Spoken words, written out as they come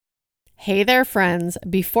Hey there, friends.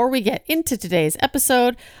 Before we get into today's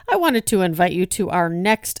episode, I wanted to invite you to our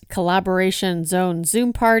next Collaboration Zone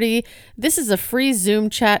Zoom party. This is a free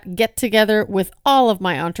Zoom chat get-together with all of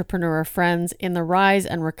my entrepreneur friends in the Rise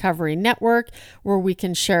and Recovery Network, where we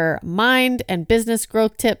can share mind and business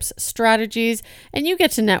growth tips, strategies, and you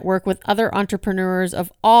get to network with other entrepreneurs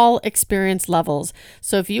of all experience levels.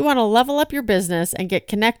 So if you want to level up your business and get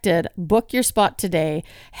connected, book your spot today.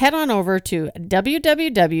 Head on over to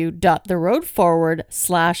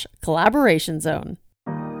www.theroadforward.com/collaboration zone.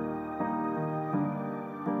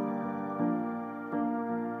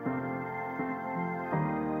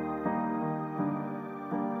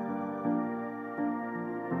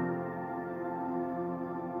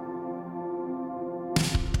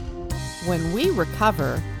 When we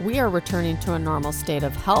recover, we are returning to a normal state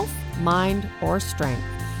of health, mind, or strength.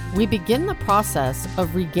 We begin the process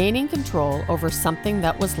of regaining control over something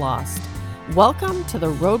that was lost. Welcome to the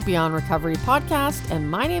Road Beyond Recovery podcast,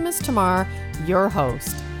 and my name is Tamar, your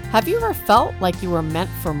host. Have you ever felt like you were meant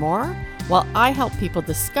for more? Well, I help people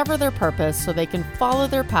discover their purpose so they can follow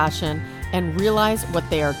their passion and realize what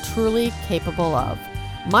they are truly capable of.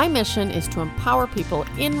 My mission is to empower people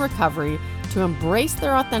in recovery to embrace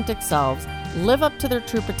their authentic selves, live up to their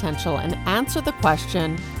true potential, and answer the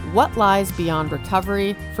question, what lies beyond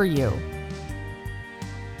recovery for you?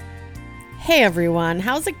 Hey everyone,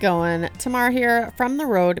 how's it going? Tamar here from the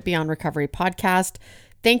Road Beyond Recovery podcast.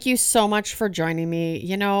 Thank you so much for joining me.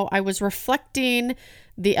 You know, I was reflecting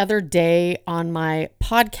the other day on my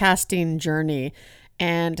podcasting journey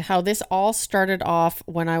and how this all started off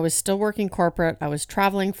when I was still working corporate. I was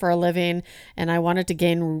traveling for a living and I wanted to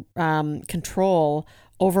gain control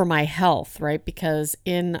over my health, right? Because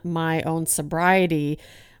in my own sobriety,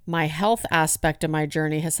 my health aspect of my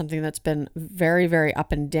journey has something that's been very, very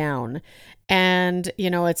up and down. And, you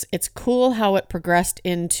know, it's cool how it progressed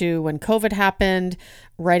into when COVID happened,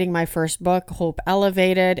 writing my first book, Hope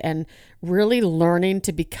Elevated, and really learning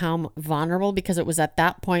to become vulnerable, because it was at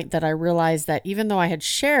that point that I realized that even though I had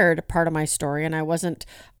shared part of my story and I wasn't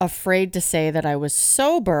afraid to say that I was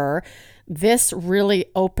sober, this really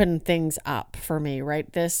opened things up for me,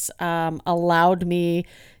 right? This allowed me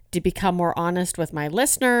to become more honest with my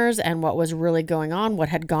listeners and what was really going on, what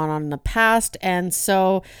had gone on in the past. And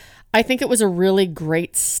so I think it was a really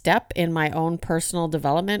great step in my own personal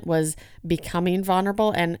development, was becoming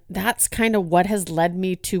vulnerable. And that's kind of what has led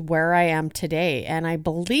me to where I am today. And I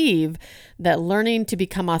believe that learning to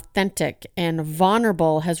become authentic and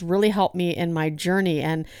vulnerable has really helped me in my journey.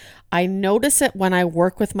 And I notice it when I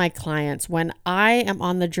work with my clients, when I am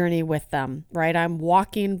on the journey with them, right? I'm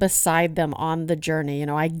walking beside them on the journey. You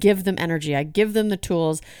know, I give them energy. I give them the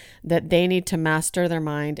tools that they need to master their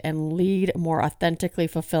mind and lead more authentically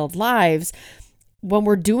fulfilled lives. When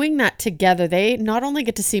we're doing that together, they not only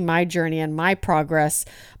get to see my journey and my progress,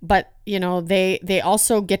 but you know, they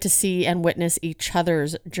also get to see and witness each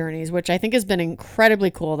other's journeys, which I think has been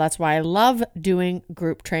incredibly cool. That's why I love doing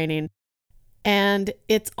group training. And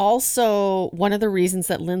it's also one of the reasons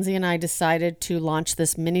that Lindsay and I decided to launch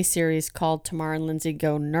this mini series called Tamar and Lindsay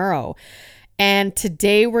Go Neuro. And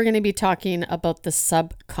today we're going to be talking about the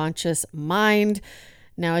subconscious mind.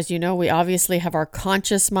 Now, as you know, we obviously have our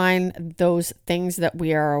conscious mind, those things that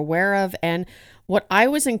we are aware of. And what I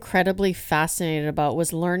was incredibly fascinated about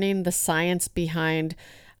was learning the science behind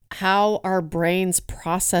how our brains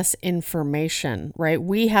process information, right?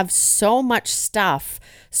 We have so much stuff,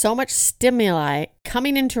 so much stimuli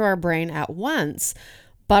coming into our brain at once,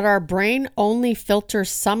 but our brain only filters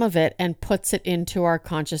some of it and puts it into our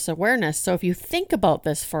conscious awareness. So if you think about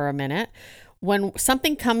this for a minute, when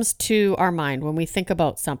something comes to our mind, when we think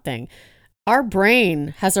about something, our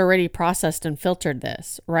brain has already processed and filtered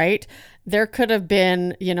this, right? There could have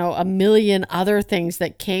been, you know, a million other things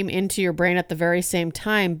that came into your brain at the very same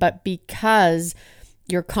time, but because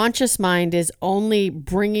your conscious mind is only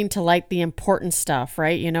bringing to light the important stuff,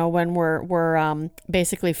 right? You know, when we're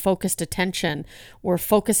basically focused attention, we're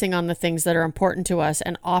focusing on the things that are important to us,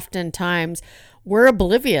 and oftentimes we're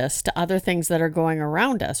oblivious to other things that are going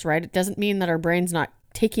around us, right? It doesn't mean that our brain's not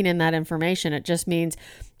taking in that information. It just means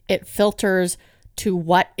it filters to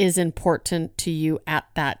what is important to you at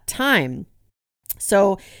that time.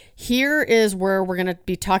 So here is where we're going to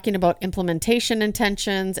be talking about implementation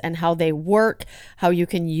intentions and how they work, how you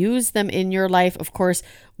can use them in your life. Of course,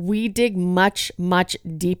 we dig much, much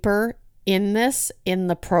deeper in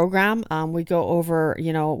the program. We go over,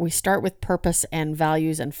 we start with purpose and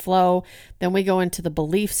values and flow. Then we go into the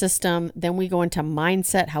belief system. Then we go into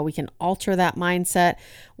mindset, how we can alter that mindset.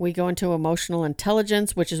 We go into emotional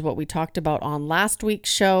intelligence, which is what we talked about on last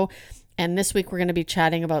week's show. And this week we're going to be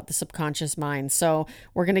chatting about the subconscious mind. So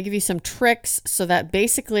we're going to give you some tricks so that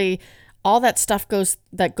basically all that stuff goes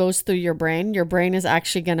through your brain is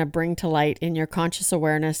actually going to bring to light in your conscious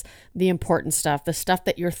awareness the important stuff, the stuff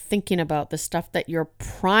that you're thinking about, the stuff that you're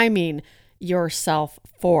priming yourself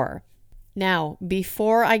for. Now,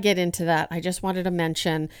 before I get into that, I just wanted to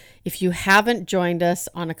mention, if you haven't joined us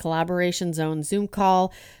on a Collaboration Zone Zoom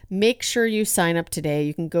call, make sure you sign up today.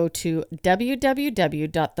 You can go to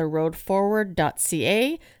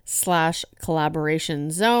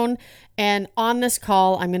www.theroadforward.ca/collaboration zone. And on this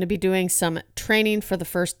call, I'm going to be doing some training for the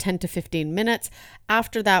first 10 to 15 minutes.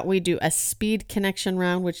 After that, we do a speed connection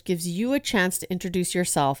round, which gives you a chance to introduce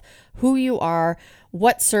yourself, who you are,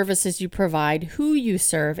 what services you provide, who you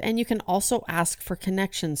serve, and you can also ask for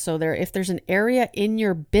connections. So if there's an area in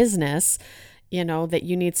your business, that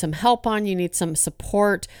you need some help on, you need some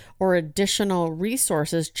support or additional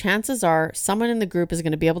resources, chances are someone in the group is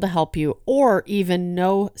going to be able to help you, or even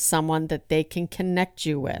know someone that they can connect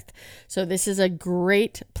you with. So this is a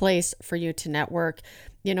great place for you to network.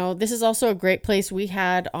 This is also a great place. We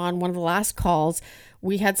had on one of the last calls,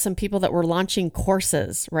 we had some people that were launching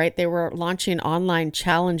courses, right? They were launching online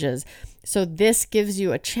challenges. So this gives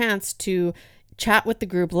you a chance to chat with the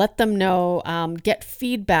group, let them know, get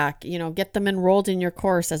feedback, get them enrolled in your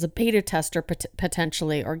course as a beta tester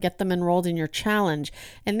potentially, or get them enrolled in your challenge.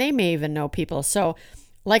 And they may even know people. So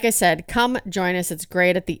like I said, come join us. It's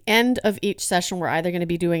great. At the end of each session, we're either going to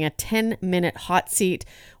be doing a 10-minute hot seat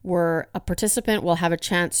where a participant will have a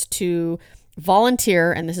chance to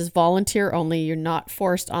volunteer, and this is volunteer only. You're not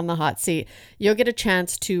forced on the hot seat. You'll get a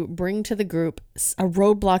chance to bring to the group a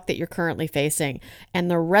roadblock that you're currently facing,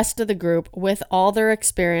 and the rest of the group, with all their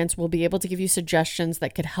experience, will be able to give you suggestions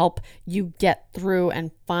that could help you get through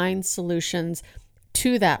and find solutions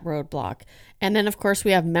to that roadblock. And then of course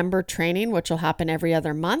we have member training, which will happen every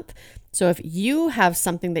other month. So if you have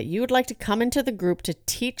something that you would like to come into the group to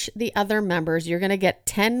teach the other members, you're going to get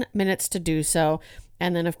 10 minutes to do so.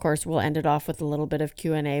 And then of course we'll end it off with a little bit of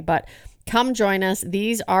Q&A, but come join us.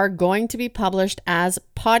 These are going to be published as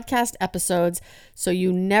podcast episodes, so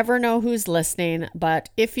you never know who's listening. But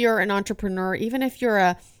if you're an entrepreneur, even if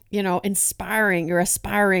you're you're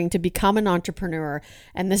aspiring to become an entrepreneur,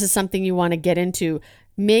 and this is something you want to get into,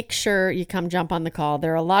 make sure you come jump on the call.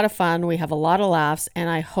 They're a lot of fun. We have a lot of laughs, and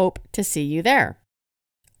I hope to see you there.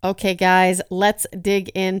 Okay, guys, let's dig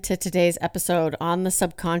into today's episode on the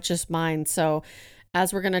subconscious mind. So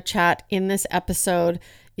as we're going to chat in this episode,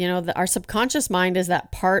 our subconscious mind is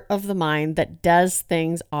that part of the mind that does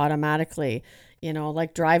things automatically.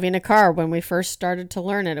 Like driving a car. When we first started to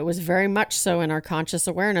learn it, it was very much so in our conscious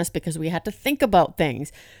awareness because we had to think about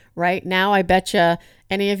things. Right now, I bet you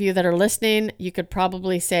any of you that are listening, you could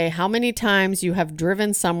probably say how many times you have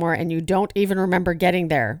driven somewhere and you don't even remember getting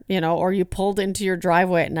there, or you pulled into your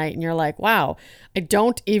driveway at night and you're like, wow, I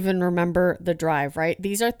don't even remember the drive, right?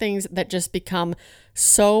 These are things that just become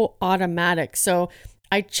so automatic. So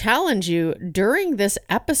I challenge you during this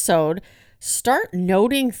episode, start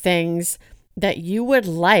noting things that you would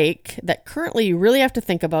like, that currently you really have to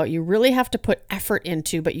think about, you really have to put effort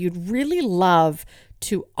into, but you'd really love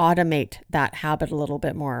to automate that habit a little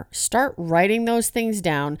bit more. Start writing those things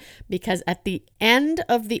down, because at the end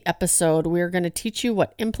of the episode, we're going to teach you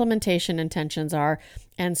what implementation intentions are.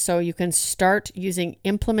 And so you can start using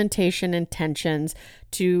implementation intentions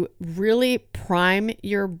to really prime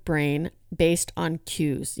your brain based on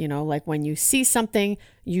cues, like when you see something,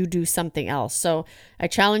 you do something else. So I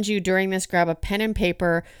challenge you during this, grab a pen and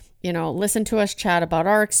paper, listen to us chat about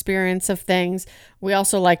our experience of things. We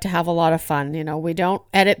also like to have a lot of fun. We don't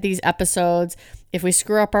edit these episodes. If we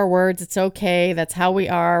screw up our words, it's okay. That's how we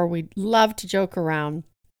are. We love to joke around.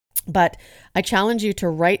 But I challenge you to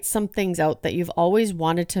write some things out that you've always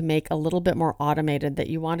wanted to make a little bit more automated, that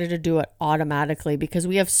you wanted to do it automatically, because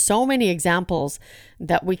we have so many examples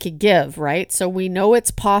that we could give, right? So we know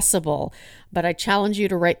it's possible, but I challenge you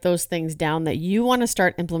to write those things down that you want to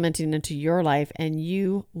start implementing into your life and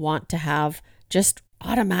you want to have just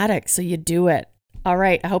automatic, so you do it. All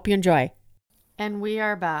right, I hope you enjoy. And we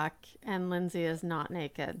are back, and Lindsay is not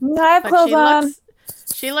naked. I have clothes on.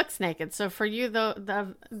 She looks naked. So for you,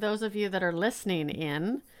 those of you that are listening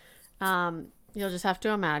in, you'll just have to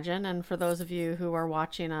imagine. And for those of you who are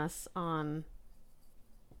watching us on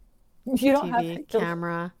TV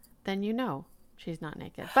camera, then she's not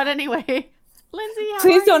naked. But anyway, Lindsay,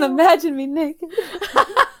 please don't imagine me naked.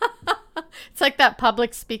 It's like that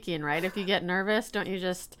public speaking, right? If you get nervous, don't you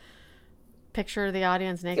just picture the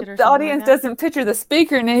audience naked or something? The audience doesn't picture the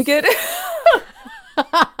speaker naked.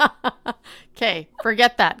 Okay,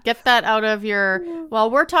 forget that. Get that out of your...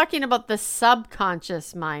 Well, we're talking about the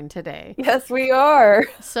subconscious mind today. Yes, we are.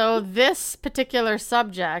 So this particular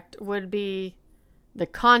subject would be the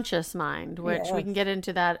conscious mind, which we Yes. can get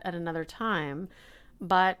into that at another time.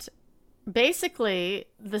 But basically,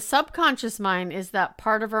 the subconscious mind is that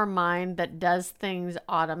part of our mind that does things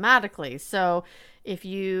automatically. So if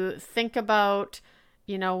you think about,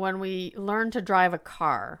 when we learn to drive a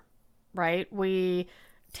car, right? We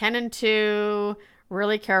 10 and 2,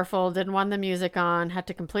 really careful, didn't want the music on, had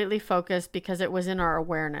to completely focus because it was in our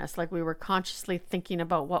awareness. Like we were consciously thinking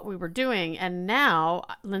about what we were doing. And now,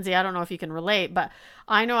 Lindsay, I don't know if you can relate, but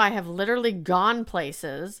I know I have literally gone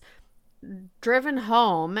places, driven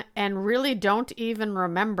home, and really don't even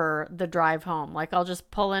remember the drive home. Like I'll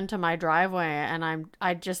just pull into my driveway and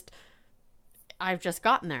I've just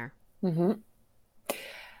gotten there. Mm-hmm.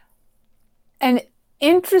 And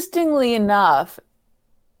interestingly enough,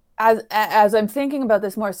 as I'm thinking about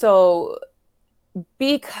this more, so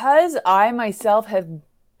because I myself have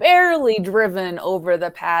barely driven over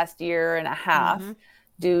the past year and a half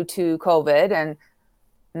due to COVID and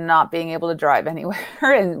not being able to drive anywhere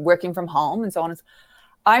and working from home and so on,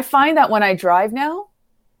 I find that when I drive now,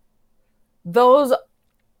 those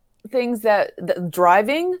things that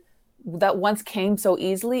driving that once came so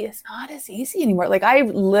easily is not as easy anymore. Like I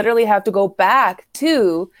literally have to go back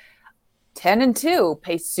to 10 and 2,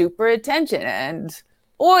 pay super attention. And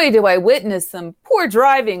boy, do I witness some poor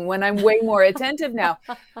driving when I'm way more attentive now.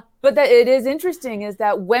 But that it is interesting is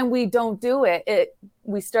that when we don't do it,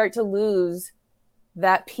 we start to lose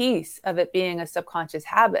that piece of it being a subconscious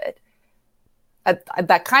habit.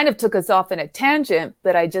 That kind of took us off in a tangent,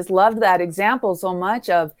 but I just loved that example so much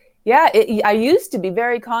of, I used to be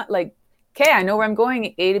very okay, I know where I'm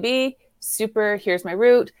going, A to B, super, here's my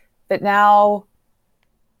route. But now,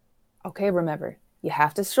 okay, remember, you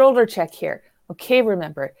have to shoulder check here. Okay,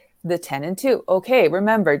 remember the 10 and 2. Okay,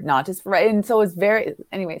 remember, not just right. And so it's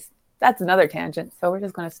anyways, that's another tangent. So we're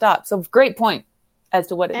just going to stop. So great point as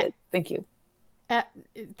to what it is. Thank you.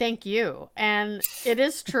 Thank you. And it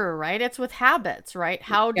is true, right? It's with habits, right?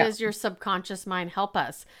 How does your subconscious mind help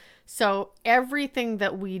us? So everything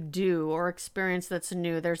that we do or experience that's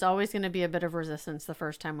new, there's always going to be a bit of resistance the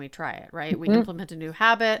first time we try it, right? We implement a new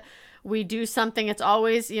habit, we do something. It's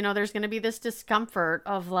always, there's going to be this discomfort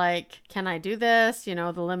of like, can I do this?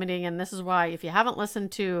 The limiting. And this is why if you haven't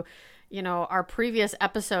listened to, our previous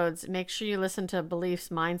episodes, make sure you listen to beliefs,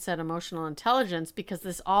 mindset, emotional intelligence, because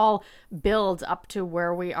this all builds up to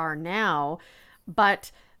where we are now.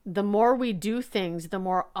 But the more we do things, the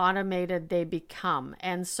more automated they become.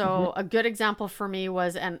 And so a good example for me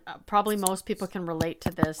was, and probably most people can relate to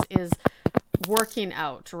this, is working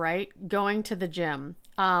out, right? Going to the gym.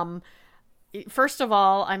 First of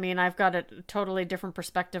all, I mean, I've got a totally different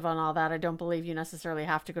perspective on all that. I don't believe you necessarily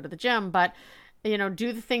have to go to the gym, but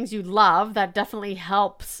do the things you love. That definitely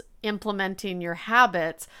helps implementing your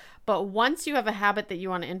habits. But once you have a habit that you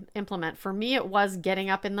want to implement, for me, it was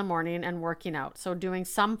getting up in the morning and working out. So doing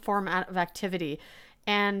some form of activity.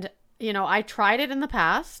 And, I tried it in the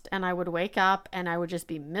past and I would wake up and I would just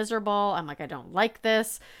be miserable. I'm like, I don't like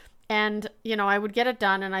this. And, I would get it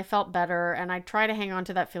done and I felt better and I try to hang on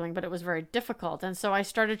to that feeling, but it was very difficult. And so I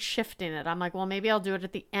started shifting it. I'm like, well, maybe I'll do it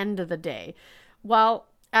at the end of the day. Well,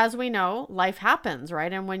 as we know, life happens,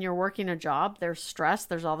 right? And when you're working a job, there's stress,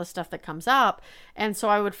 there's all the stuff that comes up. And so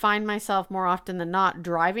I would find myself more often than not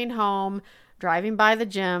driving home, driving by the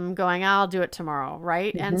gym, going, I'll do it tomorrow,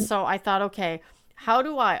 right? And so I thought, okay, how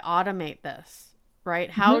do I automate this, right?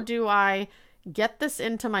 How do I get this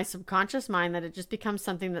into my subconscious mind that it just becomes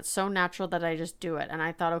something that's so natural that I just do it? And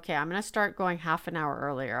I thought, okay, I'm going to start going half an hour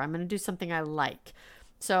earlier. I'm going to do something I like.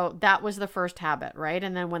 So that was the first habit, right?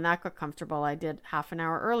 And then when that got comfortable, I did half an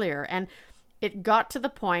hour earlier. And it got to the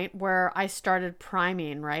point where I started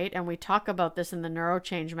priming, right? And we talk about this in the Neuro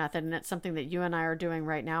change method. And it's something that you and I are doing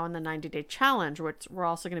right now in the 90-day challenge, which we're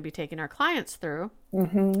also going to be taking our clients through,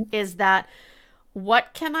 is that what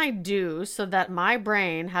can I do so that my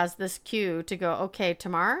brain has this cue to go, okay,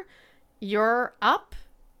 Tamar, you're up,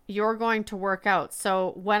 you're going to work out.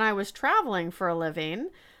 So when I was traveling for a living,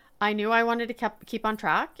 I knew I wanted to keep on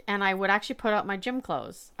track, and I would actually put out my gym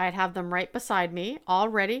clothes. I'd have them right beside me, all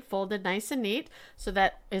ready, folded nice and neat, so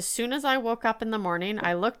that as soon as I woke up in the morning,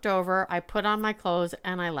 I looked over, I put on my clothes,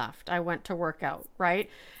 and I left. I went to work out, right?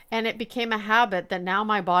 And it became a habit that now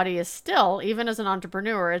my body is still, even as an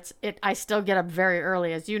entrepreneur, I still get up very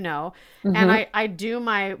early, as you know, and I do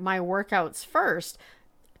my workouts first.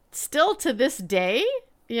 Still to this day,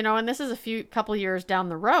 and this is couple years down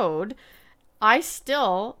the road, I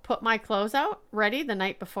still put my clothes out ready the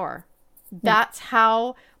night before. That's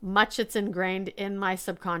how much it's ingrained in my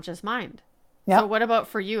subconscious mind. Yeah. So what about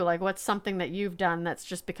for you? Like, what's something that you've done that's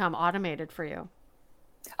just become automated for you?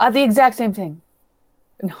 The exact same thing.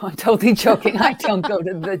 No, I'm totally joking. I don't go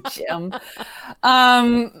to the gym.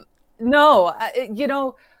 No,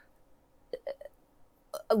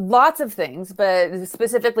 lots of things, but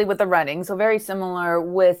specifically with the running. So very similar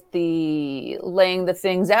with the laying the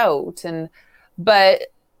things out. But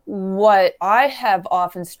what I have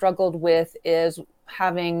often struggled with is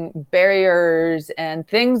having barriers and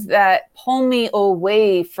things that pull me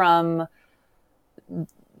away from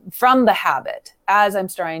the habit as I'm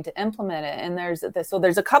starting to implement it. And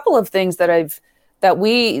there's a couple of things that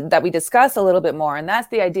we discuss a little bit more, and that's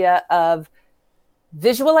the idea of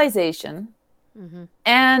visualization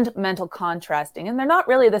and mental contrasting. And they're not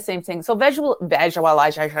really the same thing. So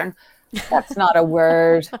visualization, that's not a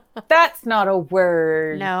word. That's not a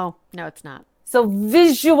word. No, it's not. So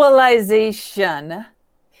visualization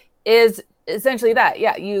is essentially that.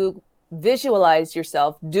 Yeah, you visualize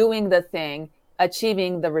yourself doing the thing,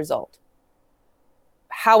 achieving the result,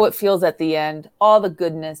 how it feels at the end, all the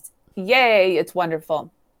goodness. Yay, it's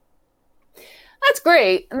wonderful. That's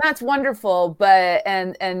great and that's wonderful, but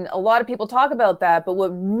and a lot of people talk about that, but what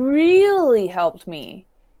really helped me,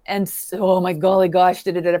 and so, oh my golly gosh,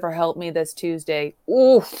 did it ever help me this Tuesday?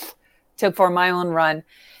 Oof, took for my own run,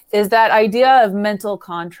 is that idea of mental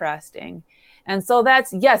contrasting. And so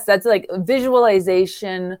that's like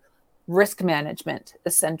visualization, risk management,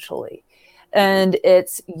 essentially. And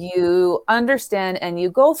it's you understand and you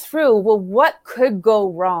go through, well, what could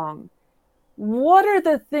go wrong? What are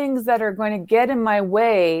the things that are going to get in my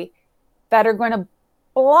way, that are going to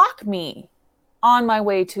block me on my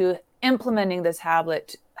way to implementing this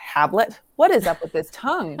habit? What is up with this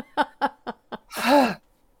tongue?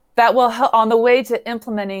 That will help on the way to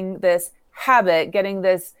implementing this habit, getting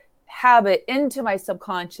this habit into my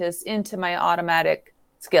subconscious, into my automatic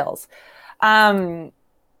skills, or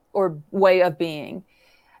way of being.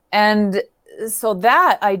 And so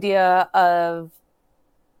that idea of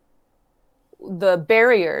the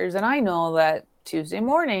barriers, and I know that Tuesday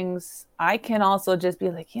mornings, I can also just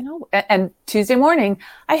be like, and Tuesday morning,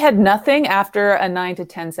 I had nothing after a 9 to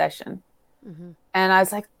 10 session. And I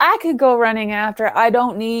was like, I could go running after. I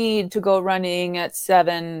don't need to go running at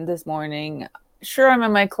 7 this morning. Sure, I'm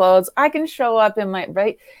in my clothes. I can show up in my,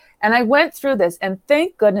 right? And I went through this, and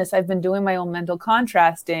thank goodness I've been doing my own mental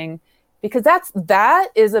contrasting, because that's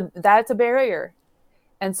a barrier.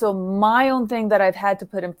 And so my own thing that I've had to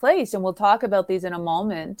put in place, and we'll talk about these in a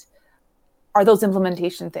moment, are those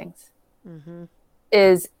implementation things.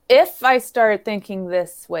 Is if I start thinking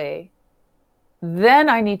this way, then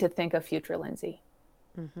I need to think of future Lindsay.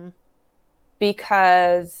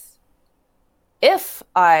 Because if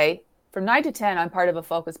from 9 to 10, I'm part of a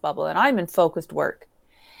focus bubble and I'm in focused work.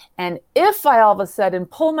 And if I all of a sudden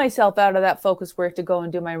pull myself out of that focused work to go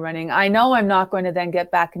and do my running, I know I'm not going to then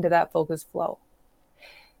get back into that focused flow.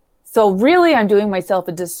 So really, I'm doing myself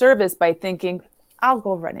a disservice by thinking, I'll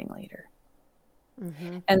go running later.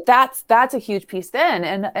 And that's a huge piece then.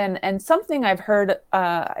 And something I've heard,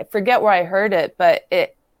 I forget where I heard it, but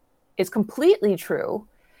it is completely true,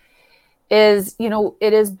 is,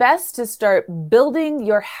 it is best to start building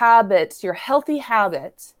your habits, your healthy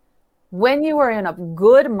habits, when you are in a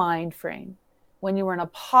good mind frame, when you are in a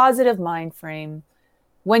positive mind frame,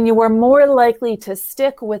 when you are more likely to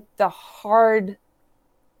stick with the hard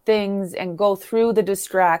things and go through the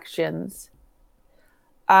distractions,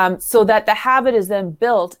 so that the habit is then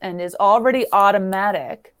built and is already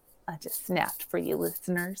automatic. I just snapped for you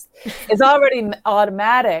listeners. It's already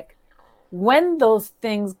automatic when those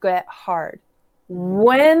things get hard,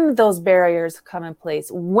 when those barriers come in place,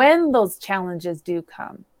 when those challenges do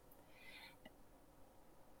come.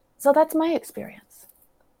 So that's my experience.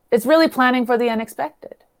 It's really planning for the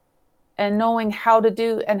unexpected and knowing how to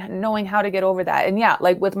do and knowing how to get over that. And yeah,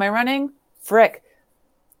 like with my running, frick,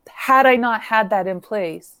 had I not had that in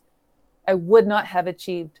place, I would not have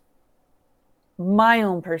achieved my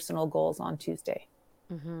own personal goals on Tuesday.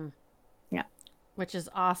 Yeah. Which is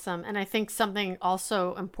awesome. And I think something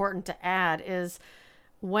also important to add is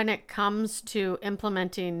when it comes to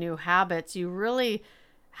implementing new habits, you really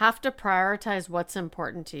have to prioritize what's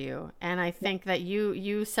important to you. And I think that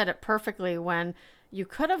you said it perfectly when you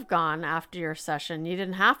could have gone after your session. You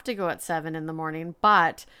didn't have to go at 7 in the morning,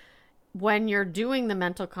 but when you're doing the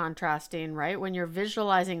mental contrasting, right? When you're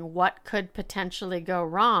visualizing what could potentially go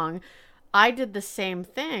wrong, I did the same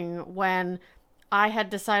thing when I had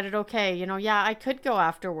decided, okay, I could go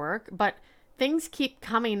after work, but things keep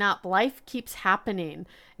coming up. Life keeps happening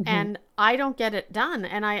and I don't get it done.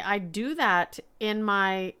 And I do that in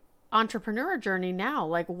my entrepreneur journey now.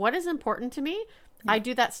 Like, what is important to me? I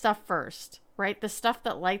do that stuff first, right? The stuff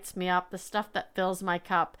that lights me up, the stuff that fills my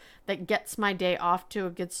cup, that gets my day off to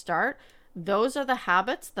a good start. Those are the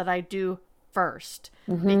habits that I do first,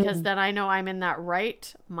 because then I know I'm in that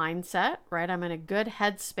right mindset, right? I'm in a good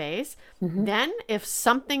headspace. Then if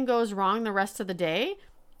something goes wrong the rest of the day,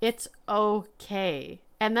 it's okay.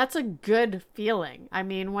 And that's a good feeling. I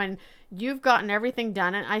mean, when you've gotten everything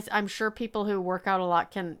done, and I'm sure people who work out a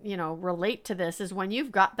lot can, relate to this, is when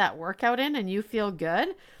you've got that workout in and you feel good.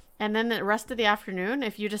 And then the rest of the afternoon,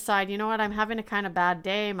 if you decide, you know what, I'm having a kind of bad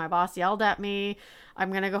day, my boss yelled at me,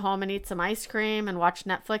 I'm going to go home and eat some ice cream and watch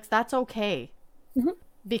Netflix, that's okay.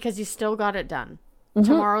 Because you still got it done.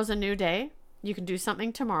 Tomorrow's a new day. You can do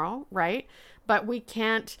something tomorrow, right? But we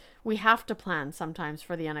have to plan sometimes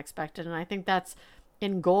for the unexpected. And I think that's,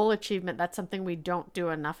 in goal achievement, that's something we don't do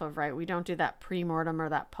enough of, right? We don't do that pre-mortem or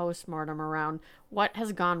that post-mortem around what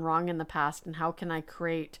has gone wrong in the past and how can I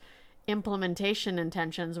create implementation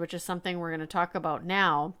intentions, which is something we're going to talk about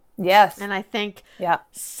now. Yes. And I think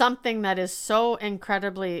something that is so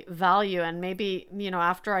incredibly value, and maybe,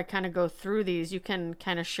 after I kind of go through these, you can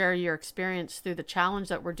kind of share your experience through the challenge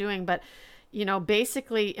that we're doing. But,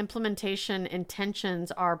 basically implementation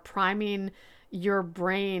intentions are priming your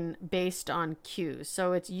brain based on cues.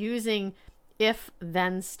 So it's using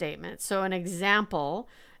if-then statements. So an example,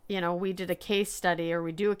 we did a case study, or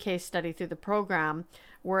we do a case study through the program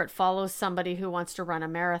where it follows somebody who wants to run a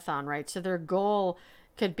marathon, right? So their goal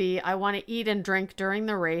could be, I want to eat and drink during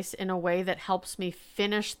the race in a way that helps me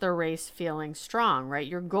finish the race feeling strong, right?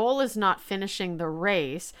 Your goal is not finishing the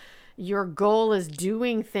race. Your goal is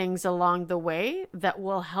doing things along the way that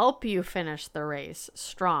will help you finish the race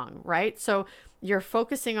strong, right? So you're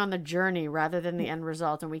focusing on the journey rather than the end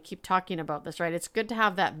result. And we keep talking about this, right? It's good to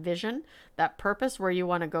have that vision, that purpose where you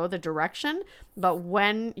want to go, the direction. But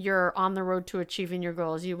when you're on the road to achieving your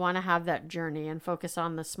goals, you want to have that journey and focus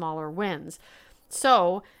on the smaller wins.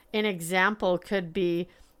 So an example could be,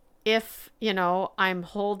 if, I'm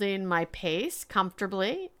holding my pace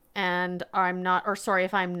comfortably and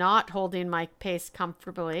if I'm not holding my pace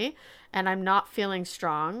comfortably and I'm not feeling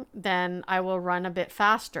strong, then I will run a bit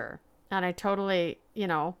faster. And I totally,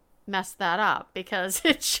 messed that up, because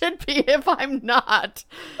it should be if I'm not,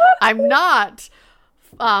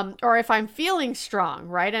 or if I'm feeling strong,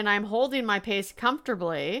 right? And I'm holding my pace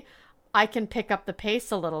comfortably, I can pick up the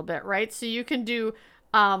pace a little bit, right? So you can do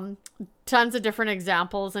tons of different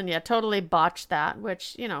examples, and totally botch that,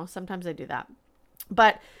 which, sometimes I do that.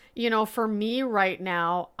 But, for me right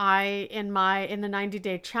now, in the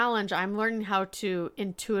 90-day challenge, I'm learning how to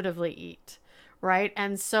intuitively eat, right?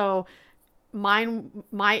 And so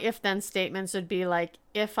my if-then statements would be like,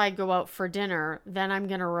 if I go out for dinner, then I'm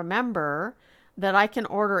going to remember that I can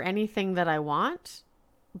order anything that I want,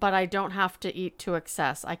 but I don't have to eat to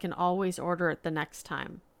excess. I can always order it the next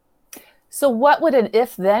time. So what would an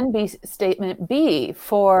if-then statement be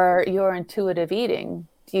for your intuitive eating?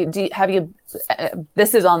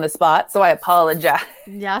 This is on the spot, so I apologize.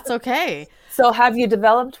 Yeah, it's okay. So have you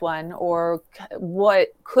developed one, or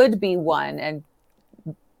what could be one, and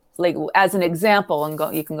like as an example,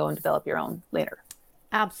 and you can go and develop your own later?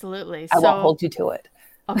 Absolutely. I won't hold you to it.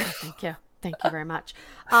 Okay, thank you. Thank you very much.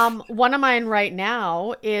 One of mine right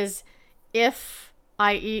now is, if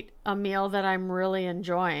I eat a meal that I'm really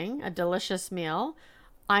enjoying, a delicious meal,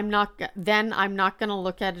 I'm not going to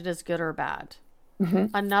look at it as good or bad.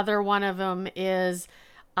 Another one of them is,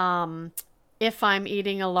 if I'm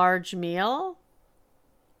eating a large meal,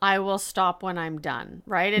 I will stop when I'm done,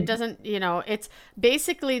 right? It doesn't, it's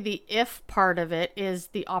basically the if part of it is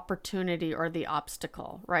the opportunity or the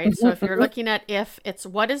obstacle, right? So if you're looking at if, it's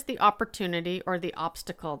what is the opportunity or the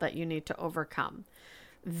obstacle that you need to overcome?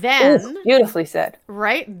 Then, beautifully said.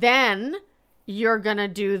 Right? Then you're going to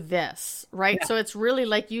do this, right? Yeah. So it's really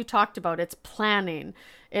like you talked about, it's planning.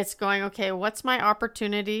 It's going, okay, what's my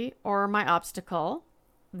opportunity or my obstacle?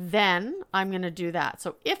 Then I'm going to do that.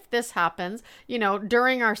 So if this happens,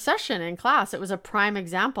 during our session in class, it was a prime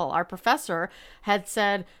example. Our professor had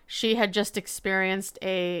said she had just experienced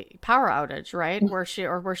a power outage, right? Where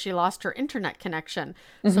she lost her internet connection.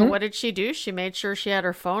 So what did she do? She made sure she had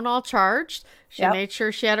her phone all charged. She made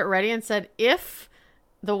sure she had it ready and said, if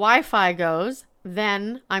the Wi-Fi goes,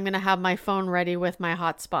 then I'm going to have my phone ready with my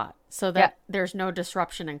hotspot so that there's no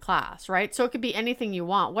disruption in class, right? So it could be anything you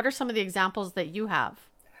want. What are some of the examples that you have?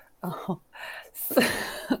 Oh,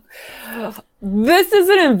 this is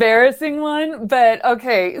an embarrassing one, but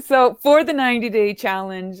okay. So for the 90-day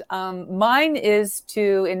challenge, mine is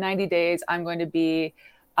in 90 days, I'm going to be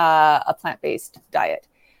a plant-based diet.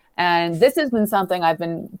 And this has been something I've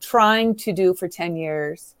been trying to do for 10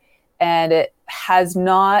 years. And it has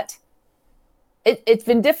not, it's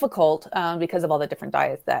been difficult because of all the different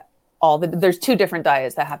diets there's 2 different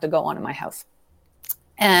diets that have to go on in my house.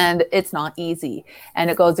 And it's not easy. And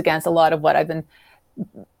it goes against a lot of what I've been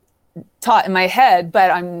taught in my head, but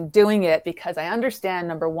I'm doing it because I understand,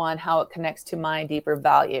 number one, how it connects to my deeper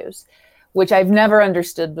values, which I've never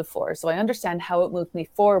understood before. So I understand how it moves me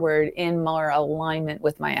forward in more alignment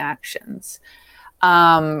with my actions.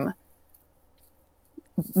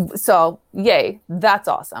 So yay, that's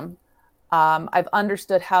awesome. I've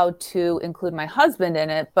understood how to include my husband in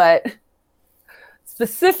it, but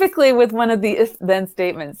specifically with one of the if-then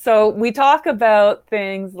statements. So we talk about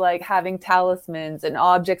things like having talismans and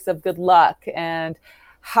objects of good luck and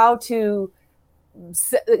how to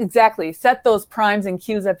set those primes and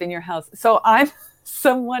cues up in your house. So I'm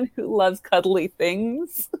someone who loves cuddly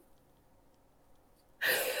things.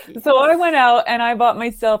 So I went out and I bought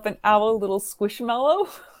myself an owl little squishmallow.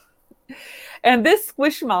 And this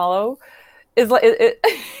squishmallow is like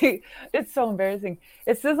it's so embarrassing.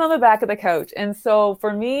 It sits on the back of the couch. And so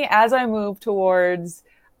for me, as I move towards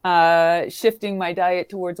shifting my diet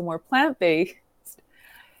towards a more plant-based,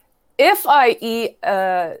 if I eat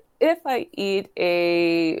a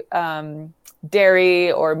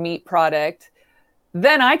dairy or meat product,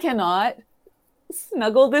 then I cannot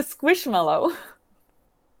snuggle this squishmallow.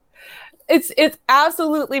 It's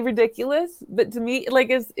absolutely ridiculous, but to me, like,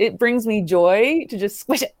 it brings me joy to just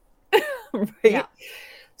squish it. Right. Yeah.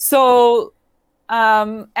 So,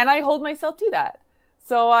 and I hold myself to that.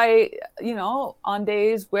 So on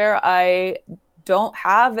days where I don't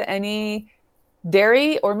have any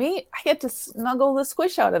dairy or meat, I get to snuggle the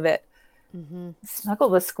squish out of it. Mm-hmm. Snuggle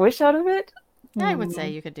the squish out of it? I would say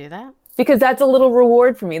you could do that. Because that's a little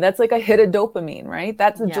reward for me. That's like a hit of dopamine, right?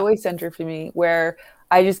 That's a joy center for me where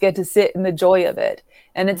I just get to sit in the joy of it.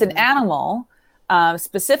 And it's an animal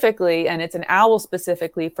specifically, and it's an owl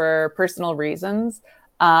specifically for personal reasons.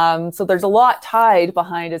 So there's a lot tied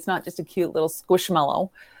behind. It's not just a cute little squishmallow,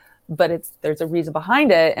 but there's a reason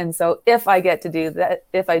behind it. And so if I get to do that,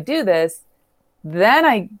 if I do this, then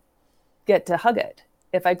I get to hug it.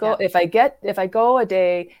 If I go a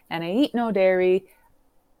day and I eat no dairy,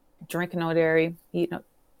 drink no dairy, eat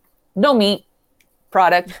no meat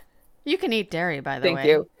product. You can eat dairy, by the way. Thank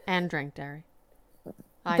you. And drink dairy.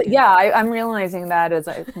 I'm realizing that as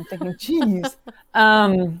I'm thinking, geez.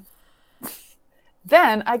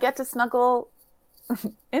 Then I get to snuggle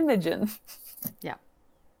Imogen. Yeah.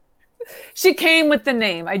 She came with the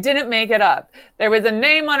name. I didn't make it up. There was a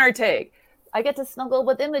name on her tag. I get to snuggle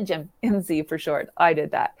with Imogen. MZ for short. I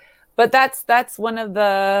did that. But that's one of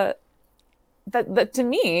the that to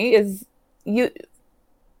me is you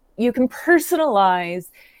can personalize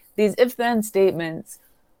these if-then statements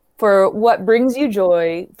for what brings you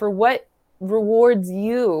joy, for what rewards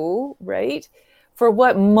you, right? For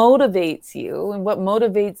what motivates you. And what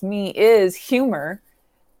motivates me is humor,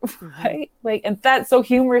 right? Like, and that's so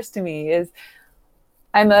humorous to me is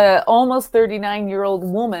I'm a almost 39-year-old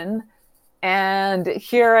woman, and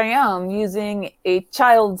here I am using a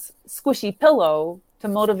child's squishy pillow to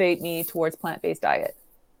motivate me towards plant-based diet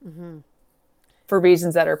for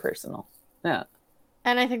reasons that are personal. Yeah.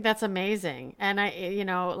 And I think that's amazing. And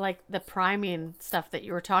like the priming stuff that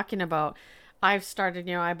you were talking about, I've started,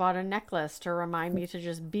 I bought a necklace to remind me to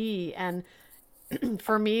just be. And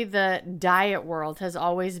for me, the diet world has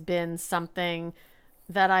always been something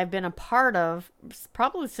that I've been a part of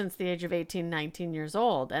probably since the age of 18, 19 years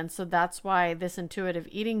old. And so that's why this intuitive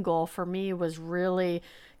eating goal for me was really,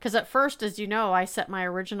 because at first, as you know, I set my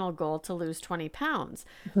original goal to lose 20 pounds.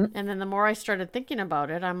 And then the more I started thinking about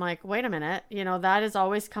it, I'm like, wait a minute, that is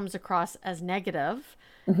always comes across as negative,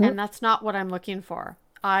 and that's not what I'm looking for.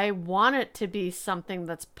 I want it to be something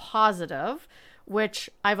that's positive, which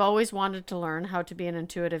I've always wanted to learn how to be an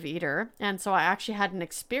intuitive eater. And so I actually had an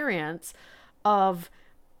experience of,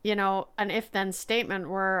 an if-then statement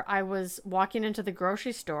where I was walking into the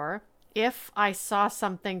grocery store. If I saw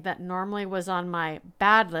something that normally was on my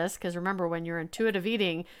bad list, because remember, when you're intuitive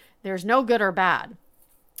eating, there's no good or bad,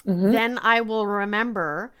 then I will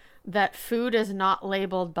remember that food is not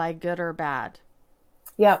labeled by good or bad.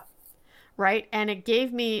 Yeah. Right. And it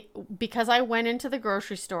gave me, because I went into the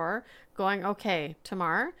grocery store going, okay,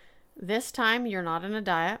 Tamar, this time you're not in a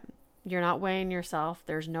diet. You're not weighing yourself.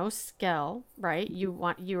 There's no scale, right?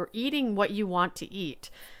 You're eating what you want to eat.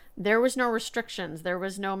 There was no restrictions. There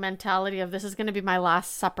was no mentality of this is going to be my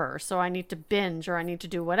last supper, so I need to binge or I need to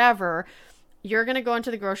do whatever. You're going to go into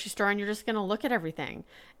the grocery store and you're just going to look at everything.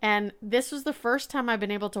 And this was the first time I've been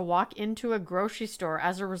able to walk into a grocery store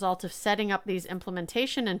as a result of setting up these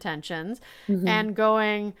implementation intentions and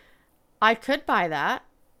going, I could buy that,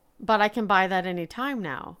 but I can buy that anytime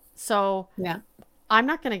now. So Yeah. I'm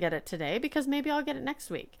not going to get it today because maybe I'll get it next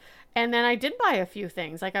week. And then I did buy a few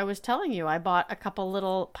things. Like I was telling you, I bought a couple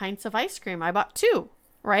little pints of ice cream. I bought two,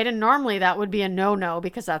 right? And normally that would be a no-no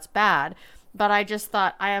because that's bad. But I just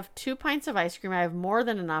thought I have 2 pints of ice cream. I have more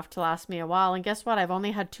than enough to last me a while. And guess what? I've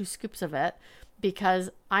only had 2 scoops of it because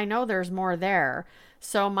I know there's more there.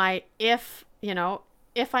 So if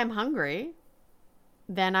I'm hungry,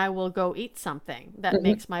 then I will go eat something that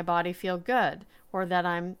makes my body feel good or that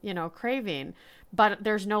I'm, craving. But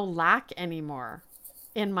there's no lack anymore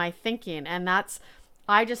in my thinking. And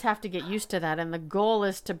I just have to get used to that. And the goal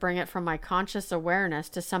is to bring it from my conscious awareness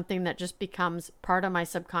to something that just becomes part of my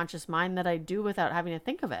subconscious mind that I do without having to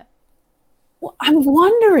think of it. Well, I'm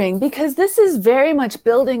wondering, because this is very much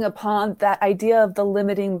building upon that idea of the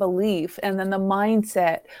limiting belief and then the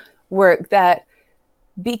mindset work, that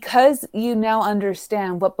because you now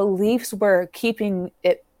understand what beliefs were keeping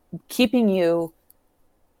you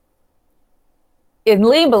in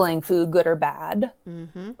labeling food good or bad,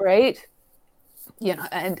 right?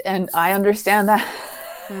 And I understand that.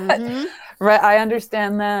 Right, I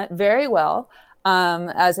understand that very well,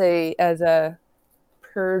 as a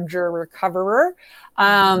purger recoverer.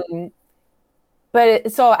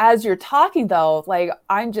 But so as you're talking though, like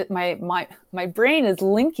I'm just my brain is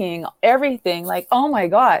linking everything, like, oh my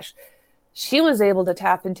gosh, she was able to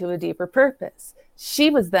tap into a deeper purpose.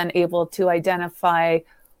 She was then able to identify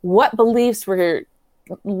what beliefs were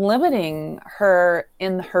limiting her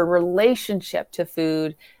in her relationship to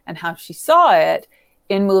food and how she saw it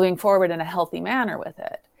in moving forward in a healthy manner with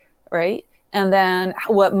it, right? And then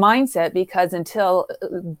what mindset, because until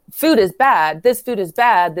food is bad, this food is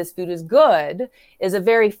bad, this food is good, is a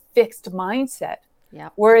very fixed mindset. Yeah.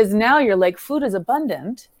 Whereas now you're like, food is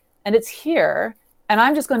abundant and it's here. And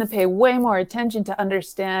I'm just going to pay way more attention to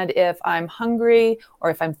understand if I'm hungry or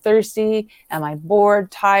if I'm thirsty, am I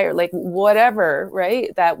bored, tired, like whatever,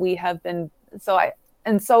 right? That we have been. So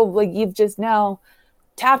like you've just now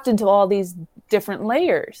tapped into all these different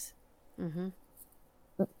layers.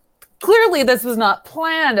 Clearly this was not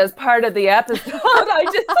planned as part of the episode.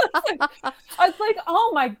 I was like,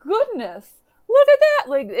 oh my goodness, look at that.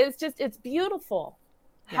 Like, it's beautiful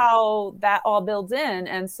how that all builds in.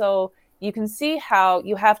 And so you can see how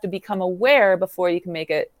you have to become aware before you can make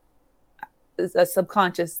it a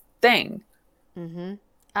subconscious thing.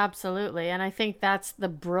 Absolutely. And I think that's the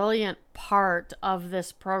brilliant part of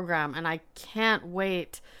this program. And I can't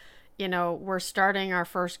wait. We're starting our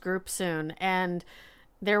first group soon, and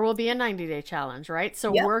there will be a 90-day challenge, right?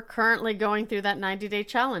 So we're currently going through that 90-day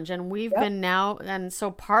challenge, and we've been now, and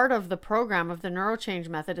so part of the program of the Neuro Change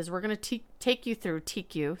method is we're going to take you through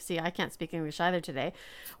TQ. See, I can't speak English either today.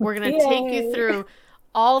 We're going to take you through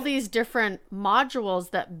all these different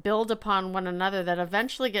modules that build upon one another that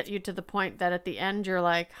eventually get you to the point that at the end you're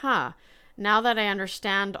like, now that I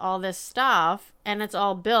understand all this stuff and it's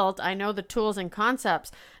all built, I know the tools and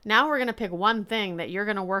concepts. Now we're going to pick one thing that you're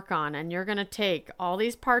going to work on, and you're going to take all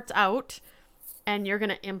these parts out and you're going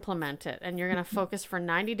to implement it, and you're going to focus for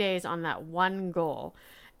 90 days on that one goal.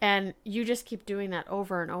 And you just keep doing that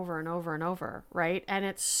over and over and over and over, right? And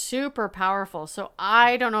it's super powerful. So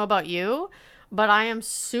I don't know about you, but I am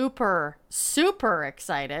super, super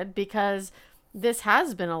excited because this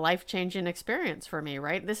has been a life-changing experience for me,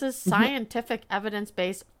 right? This is scientific,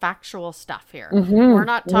 evidence-based, factual stuff here. We're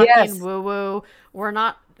not talking woo-woo. We're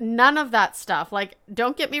not, none of that stuff. Like,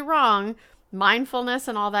 don't get me wrong, mindfulness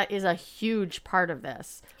and all that is a huge part of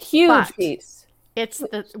this. Huge piece.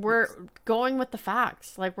 We're going with the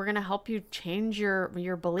facts. Like, we're going to help you change your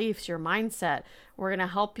beliefs, your mindset. We're going to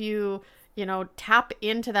help you, tap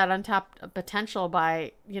into that untapped potential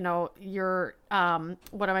by, your,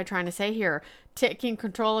 what am I trying to say here? Taking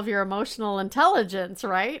control of your emotional intelligence,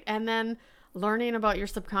 right? And then learning about your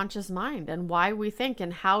subconscious mind and why we think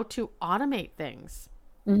and how to automate things.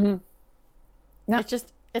 It's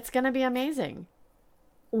going to be amazing.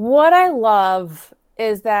 What I love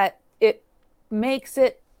is that it makes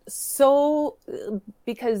it so,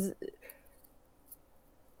 because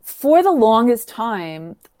for the longest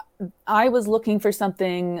time, I was looking for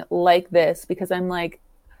something like this because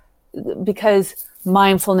because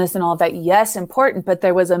mindfulness and all that, yes, important, but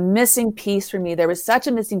there was a missing piece for me. There was such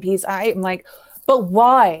a missing piece. I'm like, but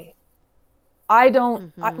why?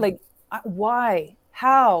 Why?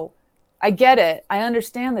 How? I get it. I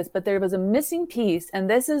understand this, but there was a missing piece. And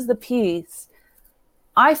this is the piece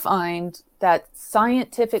I find, that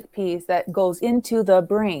scientific piece that goes into the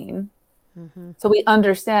brain. So we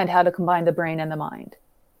understand how to combine the brain and the mind.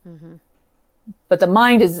 But the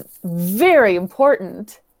mind is very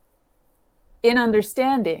important in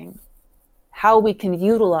understanding how we can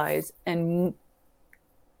utilize and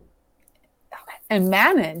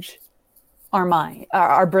manage our mind,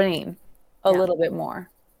 our brain a little bit more.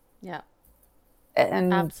 Yeah.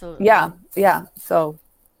 And absolutely. Yeah. So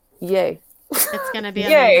yay. It's going to be Yay.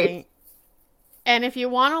 amazing. And if you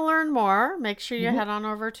want to learn more, make sure you head on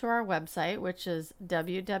over to our website, which is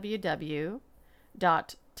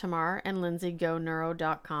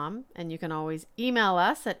www.tamarandlindsaygoneuro.com. And you can always email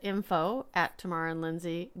us at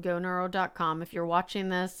info@tamarandlindsaygoneuro.com. If you're watching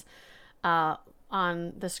this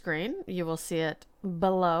on the screen, you will see it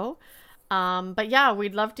below. But yeah,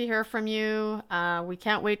 we'd love to hear from you. We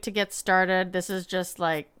can't wait to get started. This is just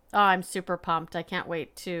like, oh, I'm super pumped. I can't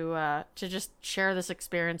wait to just share this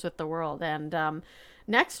experience with the world. And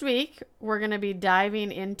next week, we're going to be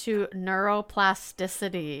diving into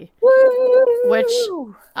neuroplasticity, which,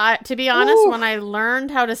 to be honest, when I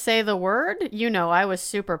learned how to say the word, I was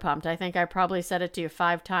super pumped. I think I probably said it to you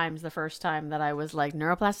 5 times the first time that I was like,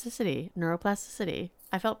 neuroplasticity.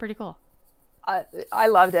 I felt pretty cool. I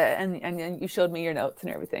loved it. And you showed me your notes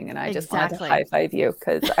and everything. And I just wanted to Exactly. high five you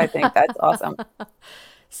because I think that's awesome.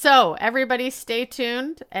 So everybody stay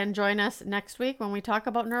tuned and join us next week when we talk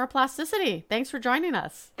about neuroplasticity. Thanks for joining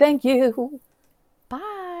us. Thank you.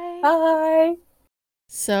 Bye. Bye.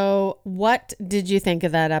 So what did you think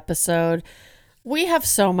of that episode? We have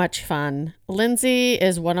so much fun. Lindsay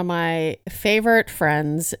is one of my favorite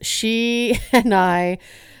friends. She and I,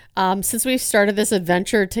 since we've started this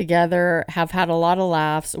adventure together, have had a lot of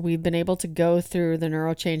laughs. We've been able to go through the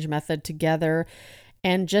NeuroChange method together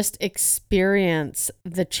and just experience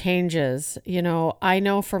the changes. I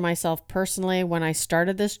know for myself personally, when I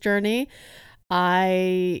started this journey,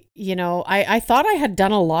 I thought I had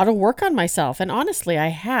done a lot of work on myself. And honestly, I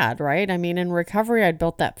had, right? I mean, in recovery, I'd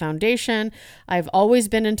built that foundation. I've always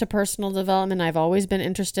been into personal development. I've always been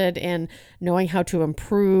interested in knowing how to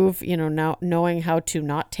improve, now knowing how to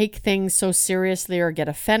not take things so seriously or get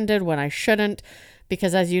offended when I shouldn't.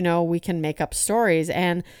 Because as you know, we can make up stories.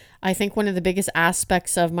 And I think one of the biggest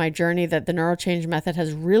aspects of my journey that the NeuroChange method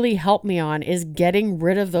has really helped me on is getting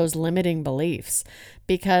rid of those limiting beliefs.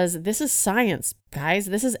 Because this is science, guys.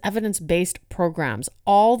 This is evidence-based programs.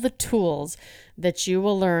 All the tools that you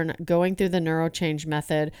will learn going through the NeuroChange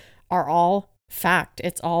method are all fact.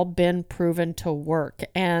 It's all been proven to work.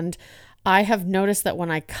 And I have noticed that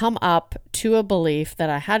when I come up to a belief that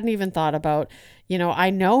I hadn't even thought about, I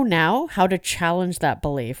know now how to challenge that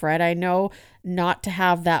belief, right? I know not to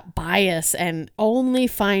have that bias and only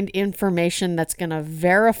find information that's going to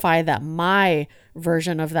verify that my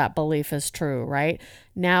version of that belief is true, right?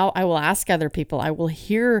 Now I will ask other people, I will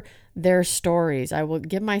hear their stories. I will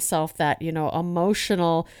give myself that,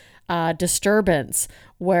 emotional disturbance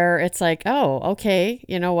where it's like, oh, okay,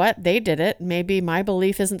 you know what? They did it. Maybe my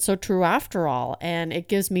belief isn't so true after all. And it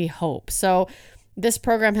gives me hope. So this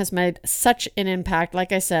program has made such an impact.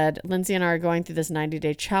 Like I said, Lindsay and I are going through this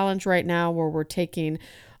 90-day challenge right now where we're taking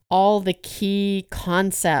all the key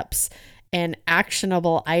concepts and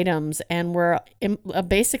actionable items and we're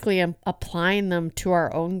basically applying them to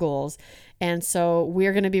our own goals. And so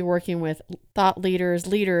we're going to be working with thought leaders,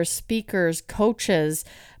 speakers, coaches,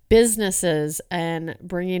 businesses, and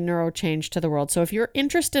bringing NeuroChange to the world. So if you're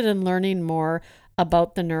interested in learning more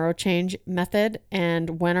about the NeuroChange method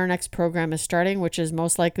and when our next program is starting, which is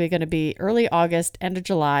most likely going to be early August, end of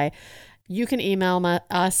July, you can email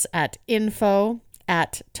us at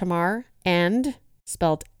info@Tamar and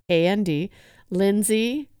spelled A-N-D,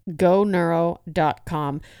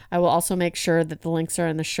 LindsayGoNeuro.com. I will also make sure that the links are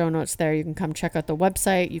in the show notes there. You can come check out the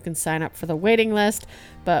website. You can sign up for the waiting list,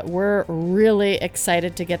 but we're really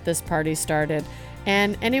excited to get this party started.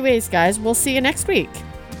 And anyways, guys, we'll see you next week.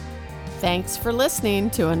 Thanks for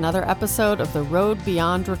listening to another episode of The Road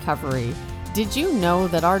Beyond Recovery. Did you know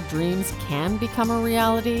that our dreams can become a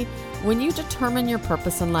reality? When you determine your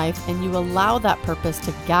purpose in life and you allow that purpose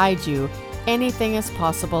to guide you, anything is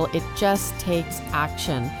possible. It just takes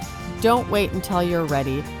action. Don't wait until you're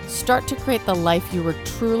ready. Start to create the life you were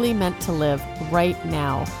truly meant to live right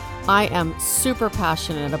now. I am super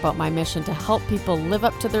passionate about my mission to help people live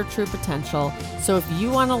up to their true potential. So if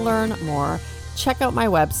you want to learn more, check out my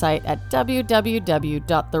website at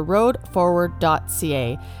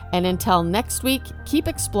www.theroadforward.ca. And until next week, keep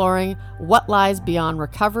exploring what lies beyond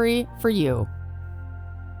recovery for you.